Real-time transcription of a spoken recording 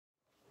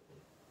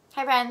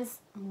Hi friends,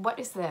 what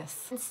is this?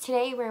 Since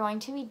today we're going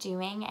to be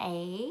doing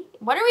a...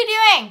 What are we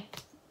doing?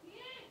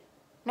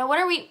 No, what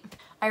are we...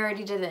 I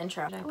already did the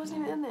intro. I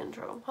wasn't in the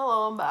intro.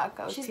 Hello, I'm back.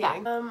 I was She's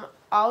peeing. back.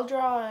 I'll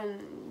draw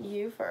on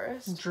you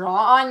first. Draw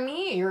on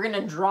me? You're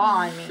gonna draw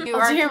on me. You do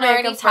your can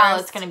already makeup tell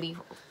first. it's gonna be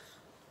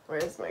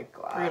Where's my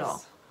glass?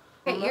 brutal.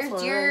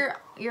 Okay,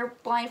 you're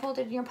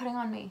blindfolded and you're putting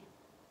on me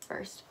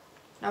first.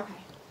 Okay.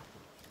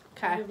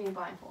 Okay. You're being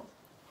blindfolded.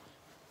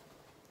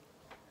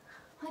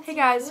 Hey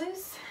guys.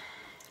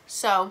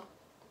 So,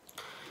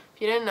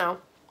 if you didn't know,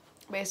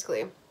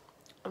 basically,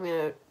 I'm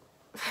gonna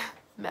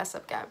mess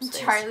up Gab's face.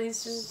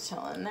 Charlie's just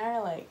chilling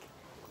there, like.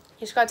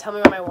 You just gotta tell me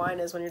what my wine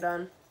is when you're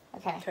done.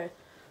 Okay. Okay.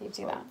 You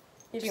do that.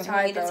 You Do just you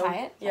tie want it me to though. tie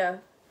it? Yeah.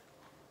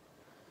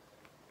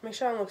 Make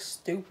sure I don't look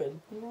stupid.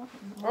 You don't.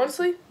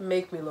 Honestly,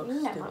 make me look You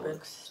stupid. never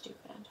look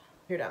stupid.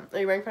 You're done. Are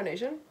you wearing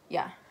foundation?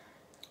 Yeah.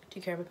 Do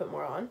you care if I put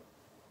more on?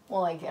 Well,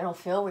 like, it'll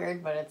feel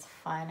weird, but it's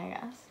fine, I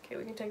guess. Okay,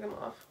 we can take them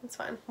off. It's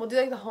fine. We'll do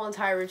like the whole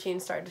entire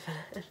routine start to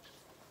finish.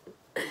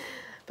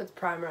 Put the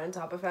primer on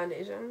top of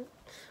foundation.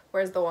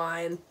 Where's the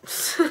wine?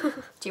 Do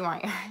you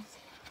want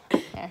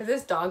yours? Is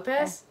this dog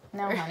piss?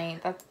 No, honey,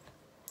 that's...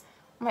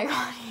 Oh my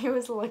god, he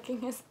was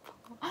licking his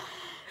paw.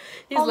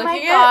 He's oh licking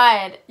my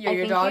god. Yo, I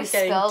your think dog's you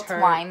getting spilled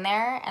turned. wine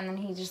there, and then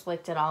he just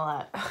licked it all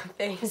up.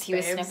 Thanks, Because he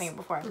was babes. sniffing it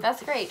before.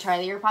 That's great,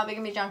 Charlie. You're probably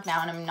going to be drunk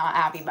now, and I'm not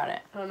happy about it.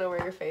 I don't know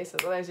where your face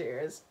is. Oh, there's your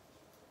ears.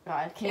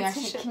 God,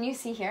 can you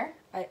see here?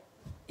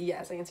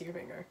 Yes, I can see your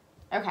finger.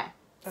 Okay.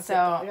 That's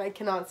so... it. I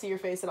cannot see your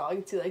face at all. I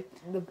can see like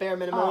the bare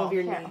minimum of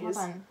your here, knees. hold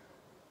on.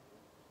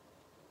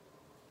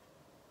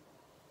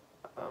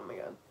 Oh my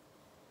god.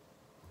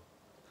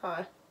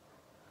 Hi.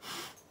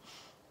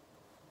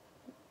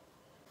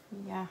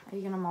 Yeah. Are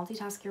you going to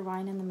multitask your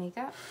wine and the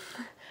makeup?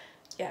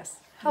 Yes.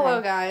 Hello,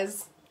 Hi.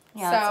 guys.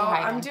 Yeah, so let's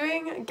say hi I'm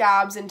again. doing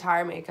Gab's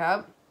entire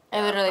makeup.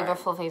 I literally have a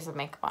Alright. full face of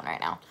makeup on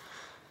right now.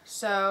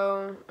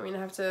 So I'm gonna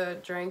have to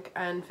drink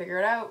and figure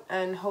it out,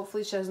 and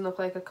hopefully she doesn't look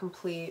like a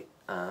complete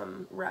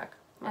wreck.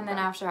 And then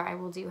after, I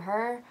will do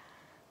her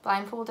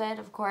blindfolded,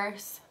 of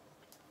course.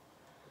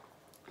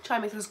 Try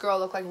to make this girl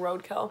look like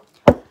roadkill.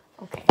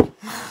 Okay.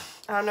 I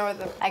don't know where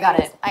the... I got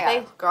it. I got Hey,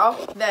 it. girl.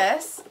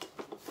 This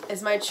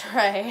is my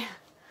tray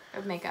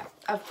Of makeup.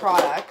 of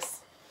products.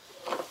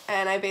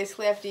 And I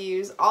basically have to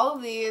use all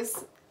of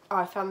these. Oh,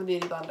 I found the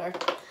beauty blender.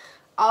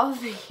 All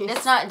of these.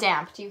 It's not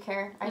damp. Do you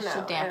care? I No,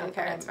 should damp I don't it.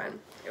 care. but It's fine.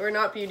 We're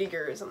not beauty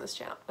gurus on this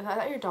channel. Is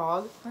that your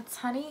dog? What's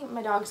honey?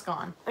 My dog's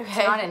gone. Okay.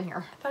 It's not in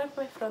here. I thought I put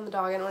my foot on the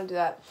dog. I don't want to do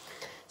that.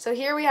 So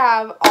here we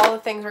have all the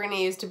things we're going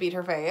to use to beat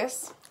her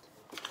face.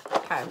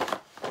 Okay.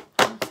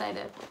 I'm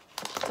excited.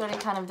 It's already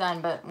kind of done,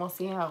 but we'll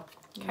see how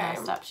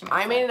messed up she makes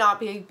I may it.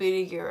 not be a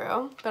beauty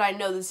guru, but I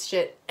know this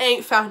shit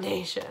ain't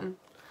foundation.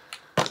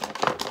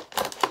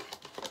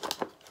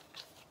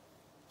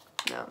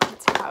 No,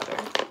 it's powder.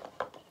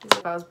 As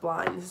if I was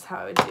blind, this is how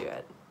I would do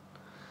it.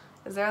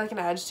 Is there like an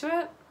edge to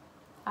it?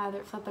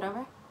 Either flip it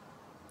over.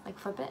 Like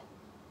flip it.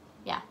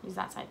 Yeah, use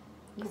that side.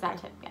 Use that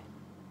tip, yeah.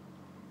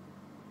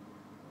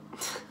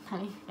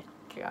 Honey. Yeah.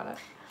 Okay, got it.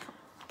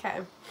 Okay.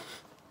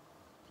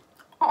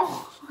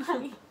 Oh,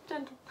 honey.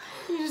 Gentle.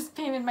 You just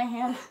painted my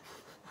hand.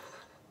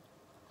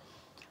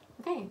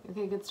 Okay,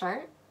 good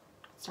start.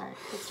 Good start.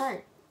 Good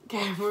start.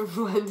 Okay, we're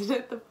blending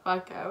it the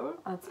fuck out.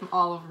 That's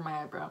all over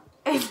my eyebrow.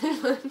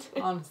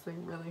 Honestly,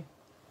 really.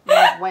 You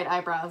have white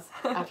eyebrows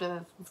after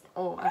this.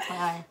 Oh, that's my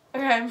eye.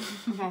 Okay.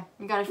 Okay,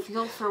 you gotta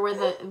feel for where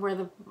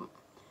the.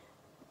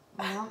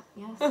 Well,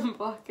 yes. I'm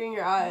blocking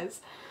your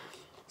eyes.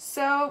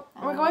 So,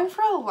 we're going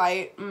for a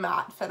light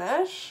matte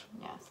finish.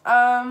 Yes.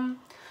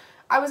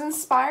 I was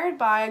inspired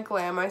by a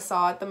glam I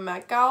saw at the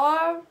Met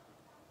Gala.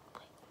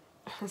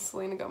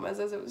 Selena Gomez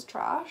says it was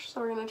trash,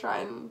 so we're gonna try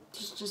and...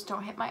 Just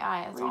don't hit my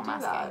eye. That's all I'm redo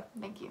asking. that.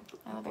 Thank you.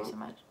 I love you so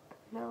much.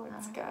 No,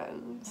 it's good.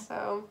 Yeah.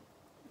 So,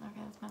 Okay,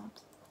 that's my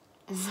lips.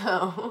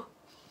 so...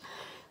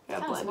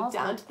 Kinda gotta blend it smells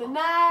down good. to the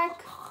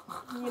neck.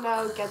 You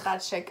know, get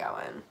that shit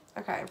going.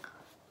 Okay.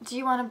 Do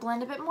you want to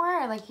blend a bit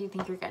more, or like you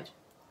think you're good?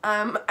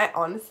 I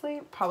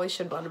honestly probably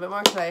should blend a bit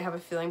more because I have a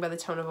feeling by the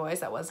tone of voice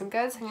that wasn't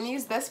good. So I'm gonna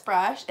use this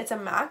brush. It's a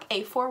MAC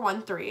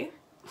A413.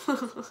 I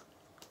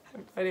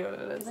have no idea what it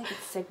I is. feel like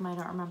it's Sigma. I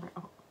don't remember.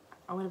 Oh,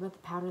 what about the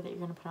powder that you're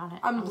gonna put on it?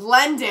 I'm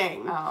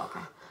blending. Oh,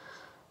 okay.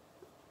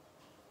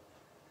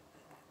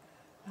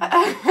 Can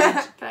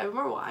I have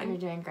more You're wine?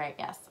 doing great.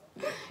 Yes.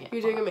 Yeah,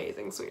 You're doing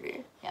amazing,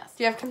 sweetie. Yes.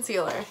 Do you have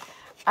concealer?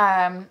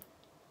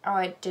 Oh,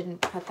 I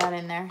didn't put that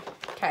in there.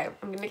 Okay,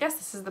 I'm gonna guess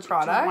this is the Do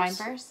product. wine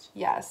first.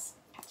 Yes.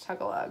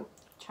 Chug-a-lug.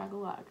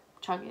 Chug-a-lug.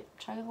 Chug it.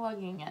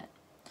 Chug-a-lugging it.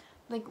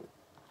 Like,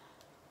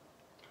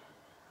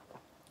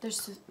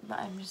 there's.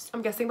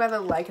 I'm guessing by the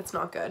like it's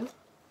not good.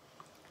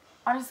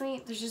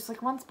 Honestly, there's just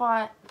like one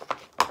spot.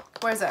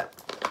 Where is it?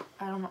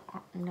 I don't know.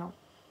 No.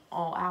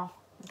 Oh, ow.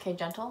 Okay,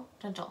 gentle.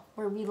 Gentle.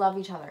 We love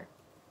each other.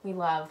 We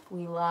love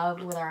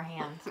with our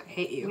hands. I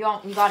hate you.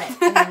 You got it.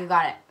 I mean, you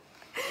got it.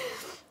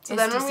 So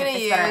It's then I'm decent. gonna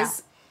It's better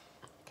use...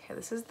 Okay,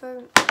 this is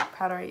the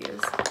powder I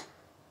use.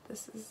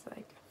 This is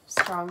like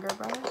stronger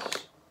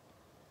brush.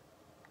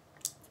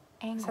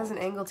 Angle. This has an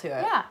angle to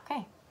it. Yeah,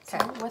 okay.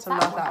 Okay, what's so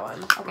that not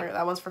one? that one. Okay.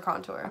 That one's for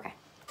contour. Okay.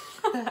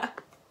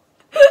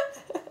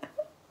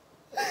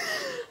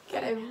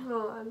 Okay,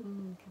 hold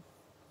on.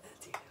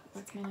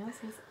 What's my nose?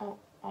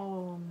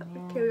 Oh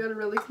man. Okay, we gotta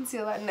really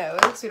conceal that nose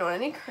because we don't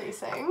want any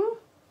creasing.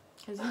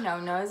 Because you know,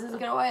 noses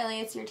get oily.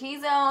 It's your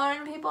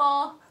T-zone,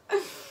 people.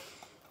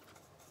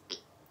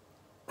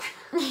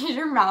 Did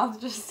your mouth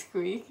just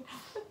squeak?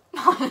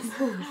 Is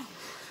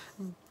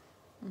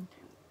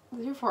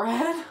your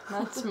forehead?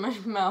 That's my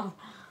mouth.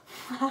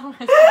 I'm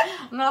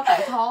not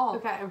that tall.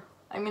 Okay.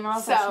 I mean, I'm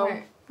not that So,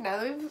 short. now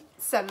that we've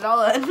set it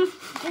all in.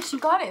 Yes, you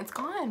got it. It's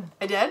gone.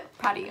 I did?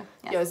 Proud of you.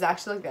 Yes. Yo, does it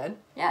actually look good?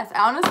 Yes,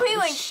 honestly,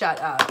 like, Shut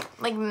up.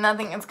 like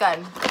nothing is good.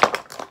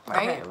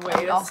 Right? Okay, wait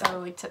I'm a also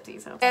second. like tipsy,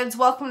 so. Kids,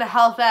 welcome to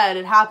Health Ed.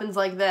 It happens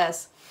like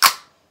this.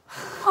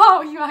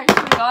 Oh, you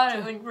actually got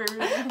it. Like,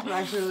 I'm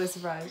actually really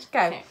surprised.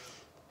 Okay. Okay.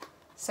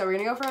 So we're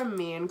gonna go for a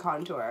mean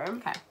contour.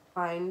 Okay.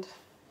 Find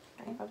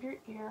above your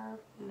ear,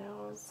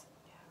 nose.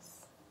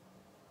 Yes.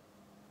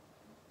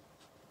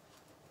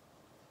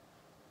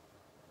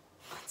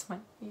 That's my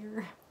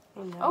ear.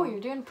 I know. Oh, you're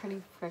doing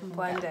pretty freaking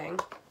blending.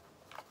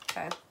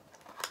 Okay.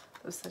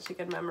 That was such a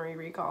good memory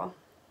recall.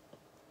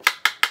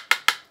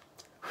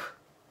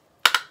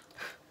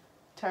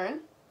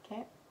 Turn.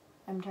 Okay.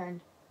 I'm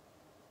turned.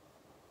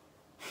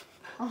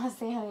 I want to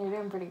see how you're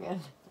doing pretty good.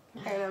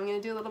 Okay, now I'm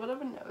gonna do a little bit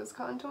of a nose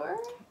contour.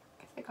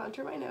 I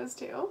contour my nose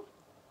too.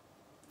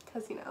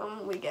 Because, you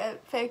know, we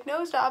get fake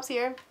nose jobs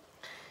here.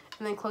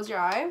 And then close your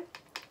eye.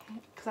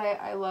 Because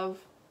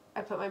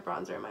I put my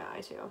bronzer in my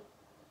eye too.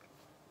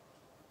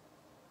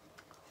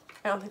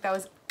 I don't think that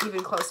was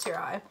even close to your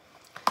eye.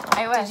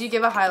 I was. Did you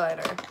give a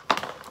highlighter?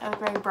 I look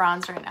very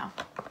bronzed right now.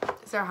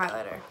 Is there a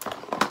highlighter?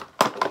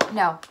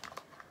 No.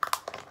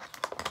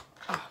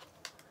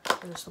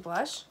 Is this the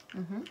blush?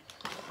 Mm-hmm.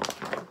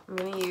 I'm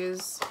going to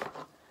use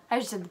I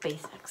just did the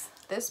basics.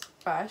 this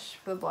brush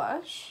for the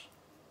blush.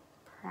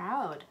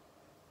 Proud.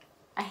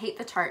 I hate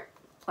the Tarte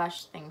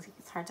blush things.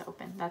 It's hard to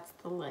open. That's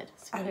the lid.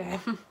 Sweet. Okay.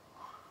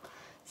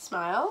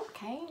 Smile.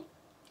 Okay.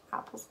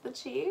 Apples to the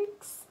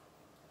cheeks.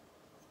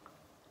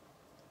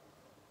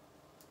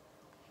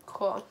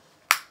 Cool.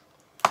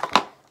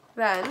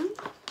 Then,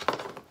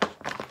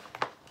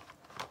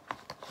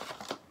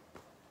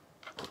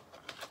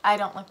 I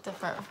don't look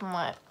different from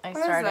what I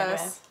what started is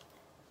this? with.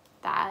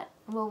 That.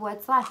 Well,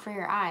 what's left for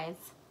your eyes?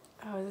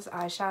 Oh, is this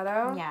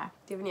eyeshadow? Yeah.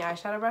 Do you have any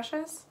eyeshadow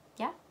brushes?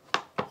 Yeah.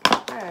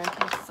 There.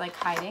 It's like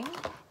hiding.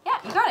 Yeah,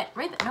 you got it.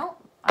 Right there. No.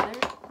 Other.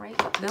 Right.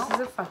 This No. is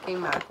a fucking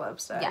MAC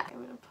lipstick. Yeah.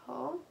 I'm gonna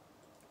pull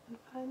and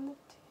find the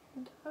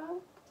tear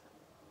duct.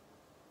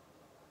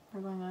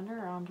 We're going under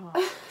or on top?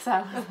 Because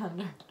I was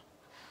under.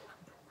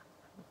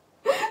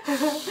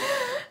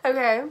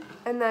 Okay,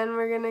 and then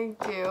we're gonna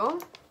do.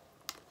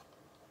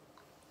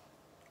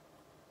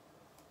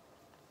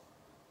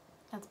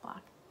 That's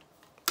black.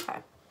 Okay.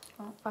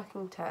 Oh,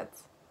 fucking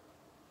tits.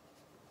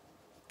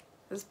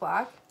 This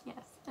black? Yes.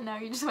 And now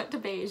you just went to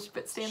beige,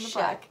 but stay in the Shit.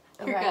 black.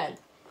 You're Okay. good.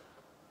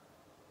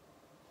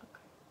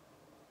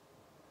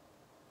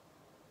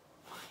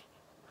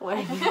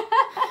 Wait.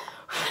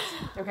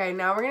 Okay,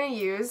 now we're gonna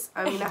use.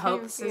 I'm gonna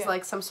hope this is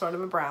like some sort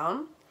of a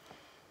brown.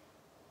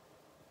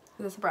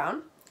 Is this a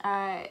brown?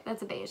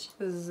 That's a beige.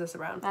 Is this a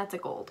brown? That's a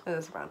gold. Is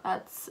this a brown?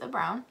 That's a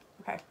brown.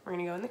 Okay, we're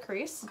gonna go in the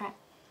crease. Okay.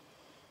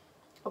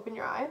 Open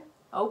your eye.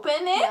 Open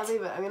it? Yeah,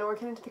 leave it. I'm gonna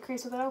work it into the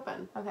crease with it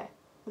open. Okay.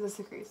 Is this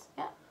the crease?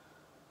 Yeah.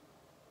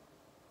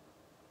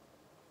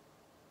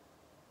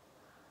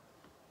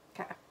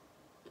 Okay.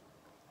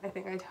 I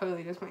think I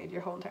totally just made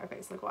your whole entire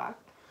face look whack.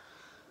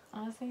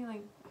 Honestly,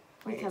 like,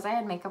 because I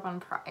had makeup on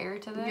prior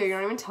to this. Yeah, you're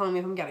not even telling me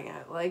if I'm getting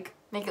it. Like,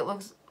 Make it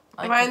look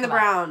like. am I in the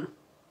brown?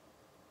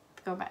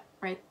 Go back.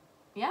 Right.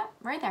 Yeah,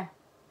 right there.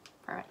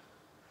 Perfect.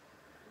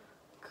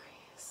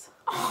 Crease.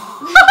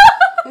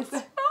 It's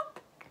not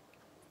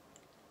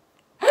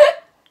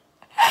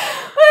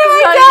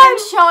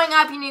even showing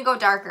up. You need to go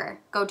darker.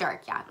 Go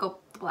dark. Yeah. Go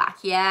black.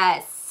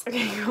 Yes.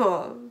 Okay,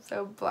 cool.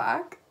 So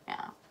black.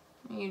 Yeah.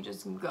 You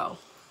just go.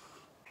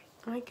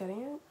 Am I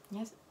getting it?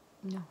 Yes.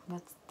 No,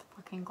 that's the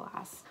fucking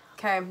glass.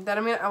 Okay, then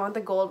I want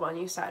the gold one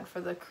you said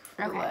for the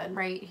Okay, lid.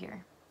 right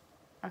here.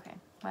 Okay.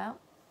 Well.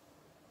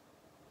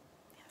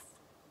 Yes.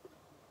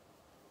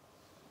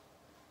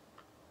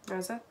 Where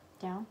is it?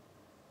 Down.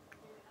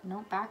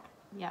 No, back.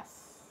 Yes.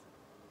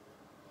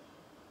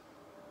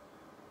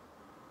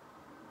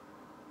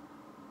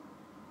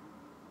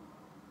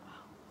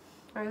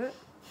 Where is it?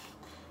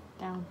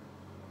 Down.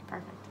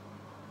 Perfect.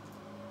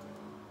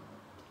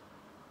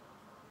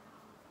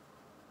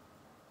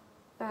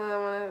 I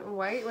want it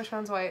white. Which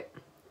one's white?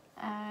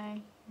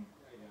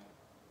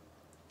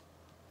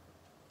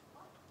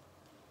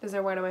 Is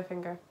there white on my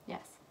finger?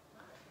 Yes.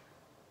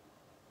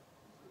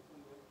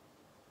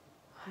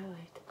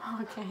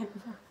 Highlight. Okay.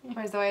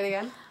 Where's the white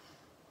again?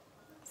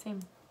 Same.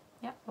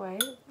 Yep.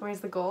 White. Where's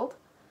the gold?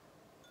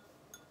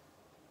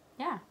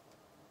 Yeah.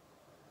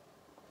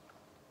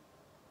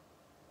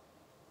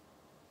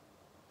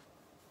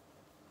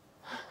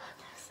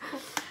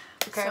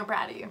 Okay. So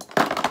proud of you.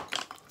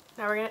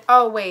 Now we're gonna.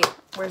 Oh wait.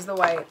 Where's the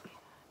white? I'm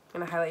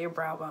gonna highlight your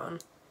brow bone.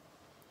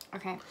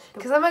 Okay.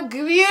 Because I'm a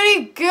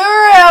beauty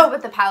guru.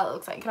 What the palette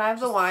looks like. Can I have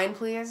the wine,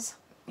 please?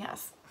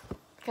 Yes.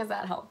 Because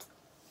that helps.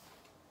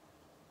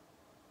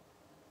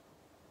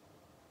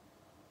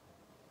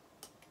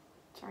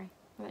 Sorry.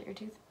 Was that your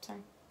tooth? Sorry.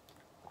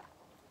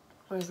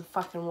 Where's the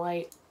fucking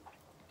white?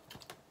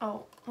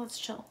 Oh, let's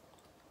chill.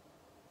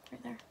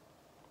 Right there.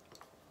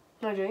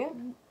 Am I doing it?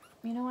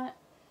 You know what?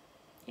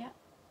 Yeah.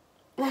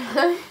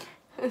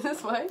 Is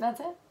this white? That's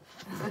it.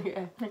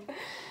 Okay.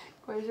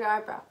 Where's your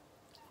eyebrow?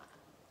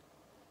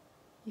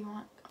 You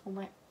want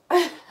white?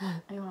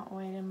 You want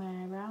white in my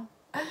eyebrow?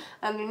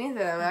 Underneath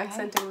it, I'm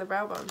accenting the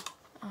brow bone.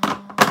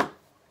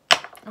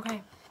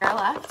 Okay. Mascara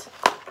left.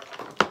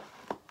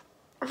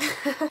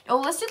 Oh,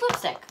 let's do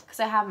lipstick because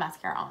I have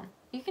mascara on.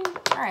 You can.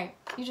 All right.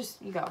 You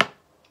go.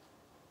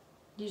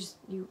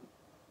 You.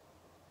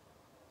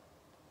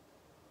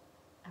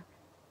 Okay.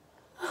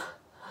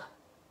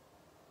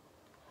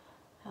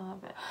 I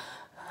love it.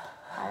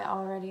 I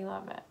already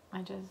love it.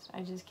 I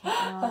just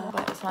can't.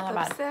 But it's not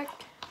that bad.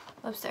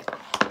 Lipstick.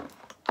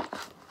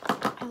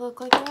 I look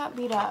like I got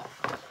beat up.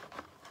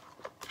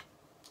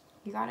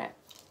 You got it.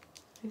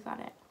 You got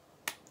it.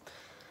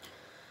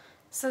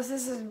 So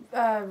this is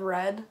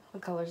red.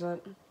 What color is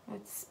it?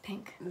 It's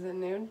pink. Is it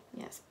nude?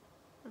 Yes.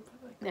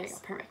 There you go.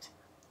 Perfect.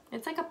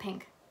 It's like a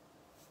pink.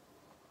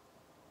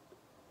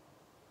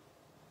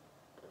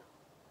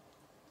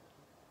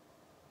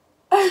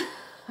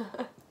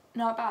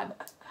 Not bad.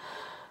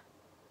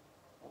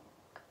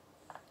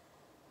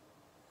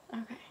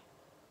 Okay.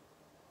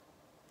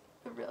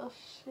 The real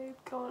shape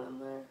going in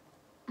there.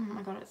 Oh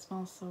my god, it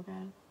smells so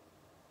good.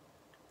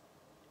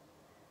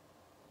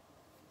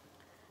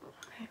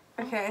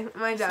 Okay. Okay,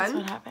 am I done? That's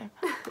what happened.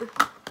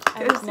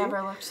 I've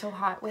never looked so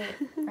hot. Wait,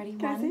 ready?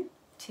 1,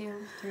 2,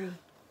 3.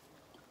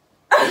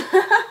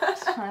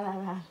 It's not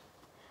that bad.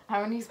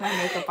 I'm gonna use my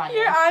makeup on you.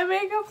 Your eye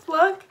makeup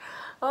look.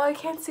 Oh, I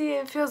can't see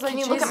it. It feels like Can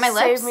you Jesus look at my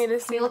lips? saved me to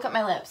see. Can you look at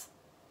my lips?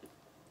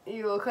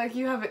 You look like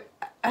you have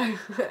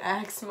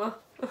eczema.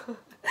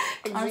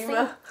 Honestly,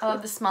 Eczema. I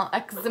love the smell.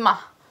 Eczema.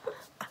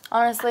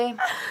 Honestly.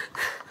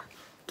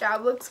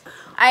 Gab looks.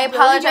 I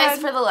apologize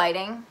really for the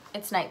lighting.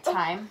 It's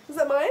nighttime. Is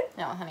that mine?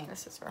 No, honey,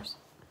 this is yours.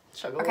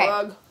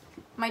 Okay.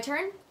 My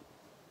turn?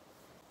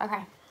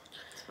 Okay.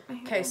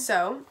 Okay,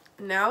 so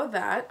now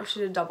that I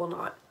should have double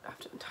knot. I have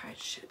to untie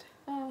shit.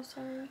 Oh,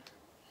 sorry.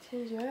 Can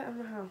you do it? I don't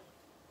know how.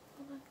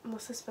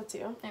 Unless this fits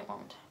you. It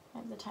won't. I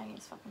have the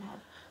tiniest fucking head.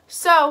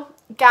 So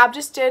Gab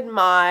just did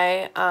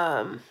my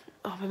oh,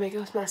 my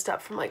makeup's messed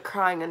up from like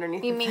crying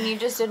underneath. You mean you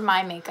just did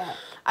my makeup?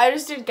 I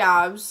just did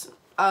Gab's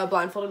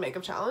blindfolded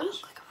makeup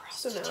challenge.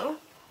 So now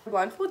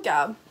blindfold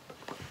Gab,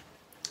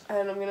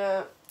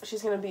 and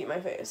she's gonna beat my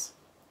face.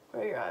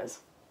 Where are your eyes?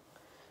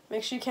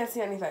 Make sure you can't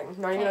see anything.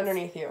 Not even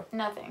underneath you.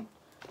 Nothing.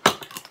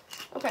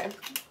 Okay.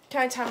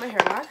 Can I tie my hair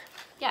back?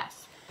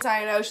 Yes.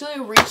 I know. She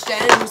like reached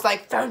in and was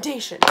like,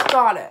 foundation.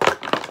 Got it.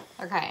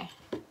 Okay.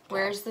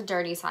 Where's the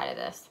dirty side of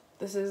this?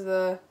 This is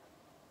the.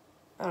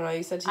 I don't know.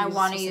 You said to use. I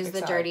want to use the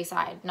side. dirty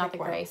side, not Pick the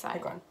one. gray side.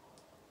 Pick one.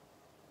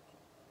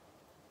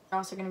 You're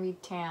also gonna be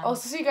tan.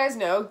 Also, so you guys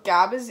know,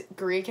 Gab is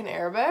Greek and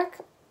Arabic,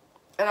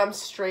 and I'm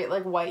straight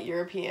like white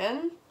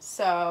European.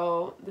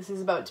 So this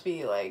is about to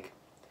be like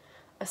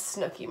a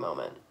snooky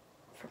moment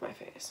for my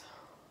face.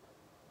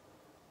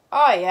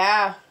 Oh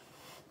yeah.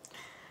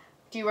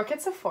 Do you work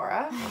at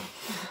Sephora?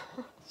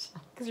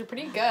 Because you're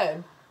pretty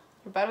good.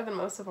 You're better than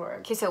most Sephora.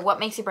 Okay, so what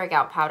makes you break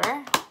out?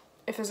 Powder?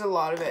 If there's a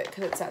lot of it,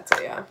 because it sets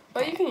it, yeah.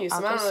 But you can use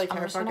them. I don't really care.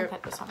 I'm just gonna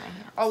put this on my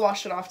hand. I'll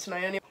wash it off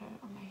tonight anyway. Put it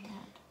on my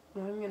hand.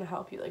 I'm not even gonna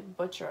help you like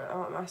butcher it. I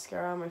want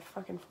mascara on my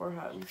fucking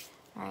forehead.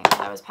 Alright,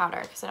 that was powder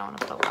because I don't want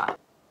to put a lot.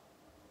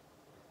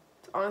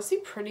 It's honestly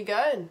pretty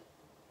good. You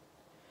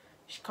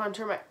should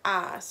contour my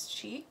ass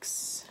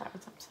cheeks. That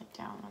was upside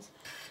down.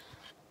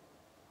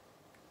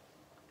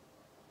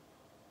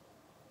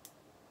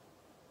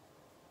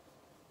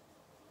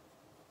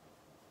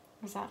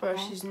 Is that Bro,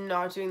 okay? she's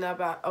not doing that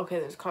bad. Okay,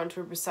 there's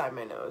contour beside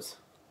my nose.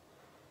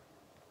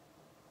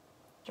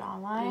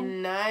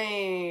 Jawline?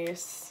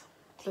 Nice.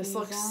 This Teaser.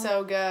 looks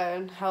so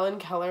good. Helen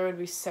Keller would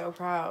be so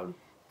proud.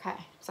 Okay,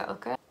 does that look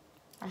good?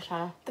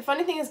 Eyeshadow. The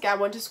funny thing is Gab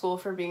went to school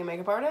for being a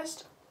makeup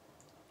artist.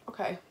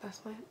 Okay,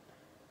 that's my...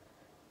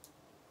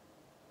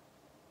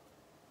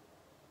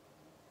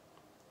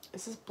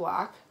 Is this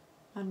black?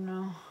 I don't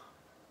know.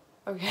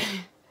 Okay.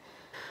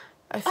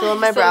 I feel in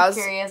my brows.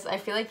 I'm so curious. I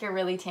feel like you're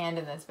really tanned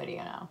in this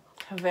video now.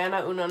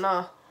 Havana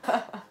Unana.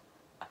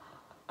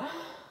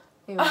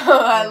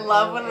 I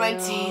love when my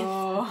teeth...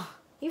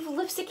 You have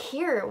lipstick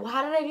here. Well,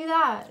 how did I do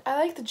that? I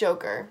like the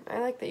Joker. I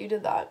like that you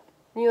did that.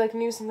 You like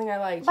knew something I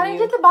liked. But I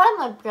did the bottom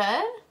lip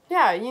good.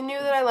 Yeah, you knew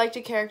that I liked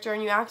a character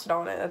and you acted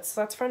on it.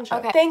 That's friendship.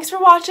 Okay. Thanks for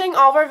watching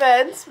all of our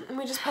vids.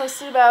 We just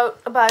posted about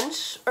a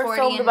bunch or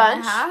filmed a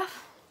bunch. 40 and a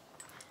half.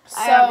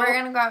 So we're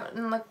gonna go out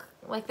and look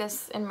like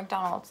this in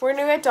McDonald's. we're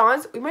gonna get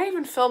Dawn's. We might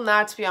even film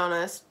that, to be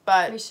honest.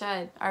 But We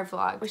should. Our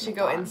vlog. we should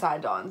go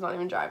inside Dawn's, not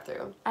even drive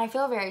through. I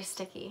feel very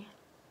sticky.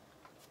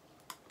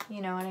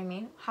 You know what I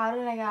mean? How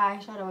did I get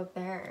eyeshadow up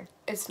there?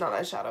 It's not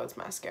eyeshadow, it's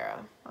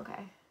mascara.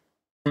 Okay.